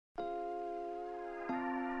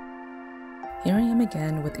Here I am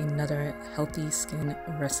again with another healthy skin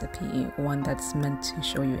recipe, one that's meant to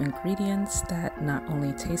show you ingredients that not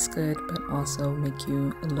only taste good but also make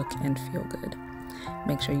you look and feel good.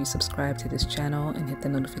 Make sure you subscribe to this channel and hit the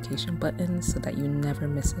notification button so that you never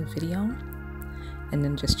miss a video. And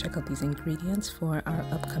then just check out these ingredients for our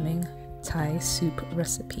upcoming Thai soup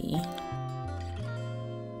recipe.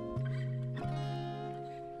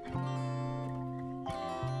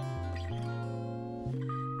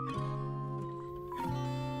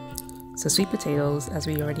 So sweet potatoes, as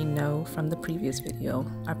we already know from the previous video,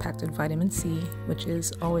 are packed with vitamin C, which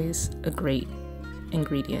is always a great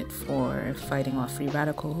ingredient for fighting off free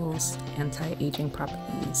radicals, anti-aging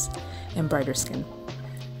properties, and brighter skin.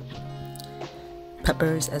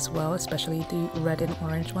 Peppers as well, especially the red and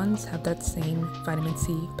orange ones, have that same vitamin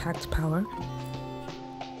C packed power.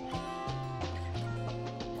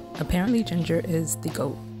 Apparently ginger is the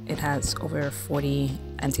GOAT. It has over 40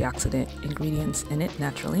 antioxidant ingredients in it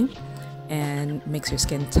naturally, and makes your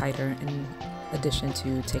skin tighter in addition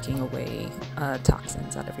to taking away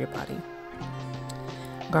toxins out of your body.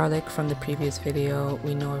 Garlic from the previous video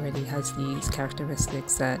we know already has these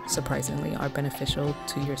characteristics that surprisingly are beneficial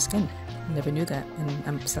to your skin. Never knew that, and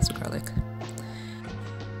I'm obsessed with garlic.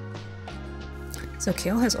 So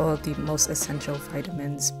kale has all of the most essential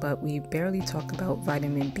vitamins, but we barely talk about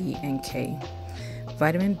vitamin B and K.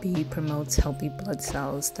 Vitamin B promotes healthy blood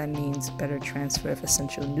cells. That means better transfer of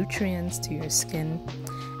essential nutrients to your skin.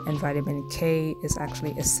 And vitamin K is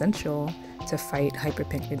actually essential to fight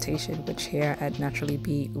hyperpigmentation, which here at Naturally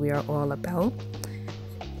B we are all about.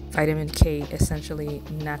 Vitamin K essentially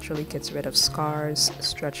naturally gets rid of scars,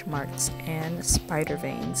 stretch marks, and spider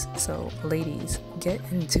veins. So ladies, get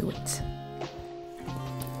into it.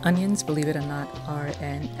 Onions, believe it or not, are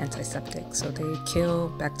an antiseptic, so they kill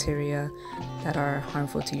bacteria that are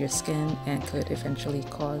harmful to your skin and could eventually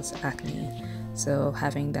cause acne. So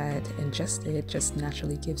having that ingested just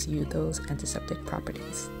naturally gives you those antiseptic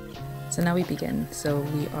properties. So now we begin. So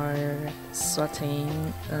we are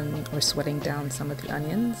sauteing or sweating down some of the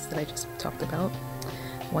onions that I just talked about.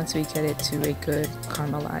 Once we get it to a good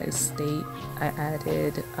caramelized state, I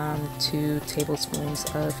added 2 tablespoons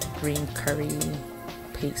of green curry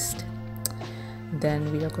paste.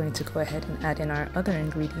 Then we are going to go ahead and add in our other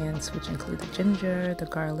ingredients, which include the ginger, the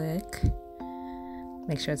garlic.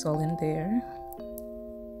 Make sure it's all in there.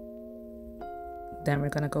 Then we're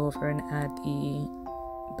going to go over and add the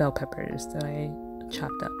bell peppers that I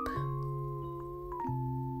chopped up.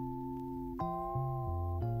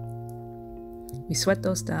 We sweat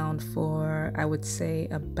those down for, I would say,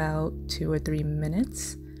 about 2 or 3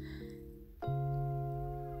 minutes.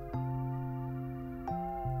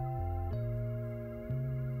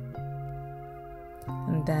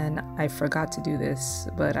 And then I forgot to do this,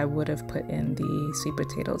 but I would have put in the sweet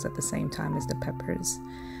potatoes at the same time as the peppers.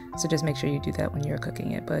 So just make sure you do that when you're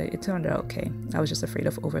cooking it, but it turned out okay. I was just afraid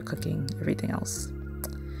of overcooking everything else.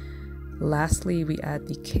 Lastly, we add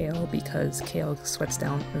the kale because kale sweats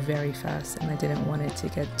down very fast and I didn't want it to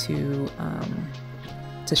get to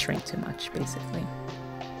shrink too much, basically.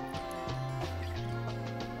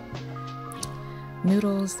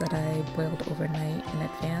 Noodles that I boiled overnight in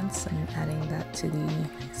advance, I'm adding that to the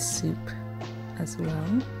soup as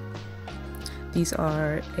well. These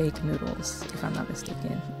are egg noodles, if I'm not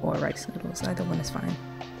mistaken, or rice noodles, either one is fine.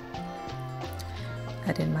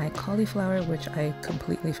 Add in my cauliflower, which I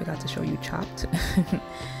completely forgot to show you chopped,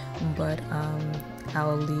 but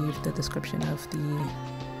I'll leave the description of the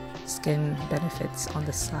skin benefits on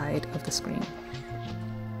the side of the screen.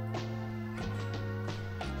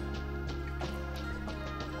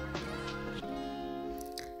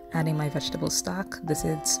 Adding my vegetable stock. This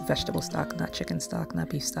is vegetable stock, not chicken stock, not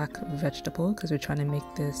beef stock, vegetable, because we're trying to make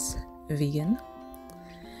this vegan.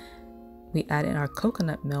 We add in our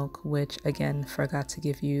coconut milk, which again forgot to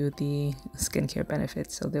give you the skincare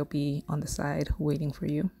benefits, so they'll be on the side waiting for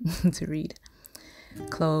you to read.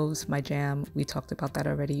 Cloves, my jam, we talked about that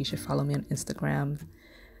already. You should follow me on Instagram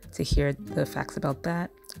to hear the facts about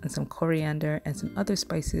that. And some coriander and some other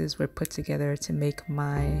spices were put together to make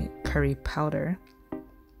my curry powder.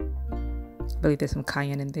 I believe there's some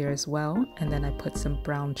cayenne in there as well. And then I put some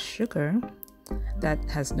brown sugar that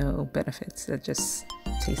has no benefits, that just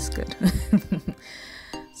tastes good.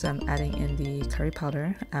 So I'm adding in the curry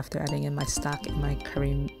powder after adding in my stock and my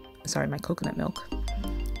my coconut milk,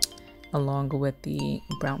 along with the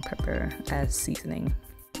brown pepper as seasoning.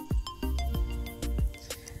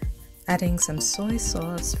 Adding some soy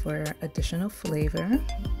sauce for additional flavor.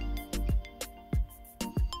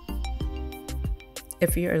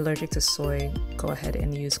 If you're allergic to soy, go ahead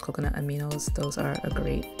and use coconut aminos. Those are a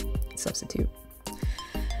great substitute.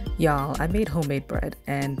 Y'all, I made homemade bread,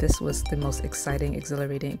 and this was the most exciting,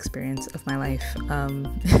 exhilarating experience of my life.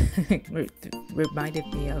 It reminded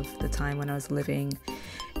me of the time when I was living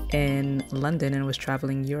in London and was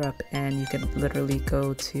traveling Europe, and you could literally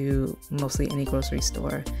go to mostly any grocery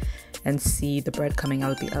store and see the bread coming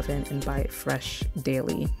out of the oven and buy it fresh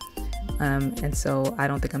daily. And so I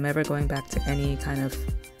don't think I'm ever going back to any kind of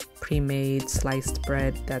pre-made sliced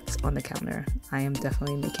bread that's on the counter. I am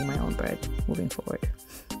definitely making my own bread moving forward.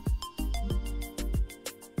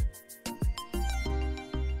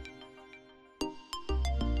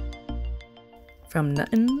 From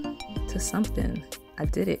nothing to something. I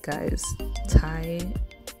did it, guys. Thai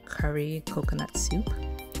curry coconut soup.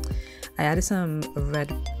 I added some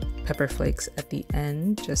red pepper flakes at the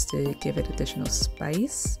end just to give it additional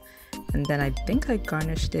spice. And then I think I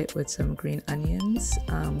garnished it with some green onions,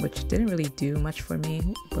 which didn't really do much for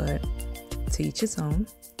me, but to each his own.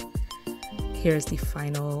 Here's the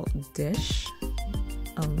final dish,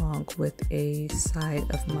 along with a side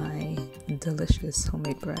of my delicious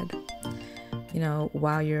homemade bread. You know,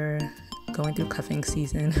 while you're going through cuffing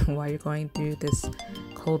season, while you're going through this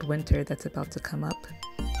cold winter that's about to come up,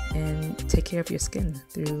 and take care of your skin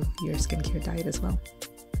through your skincare diet as well.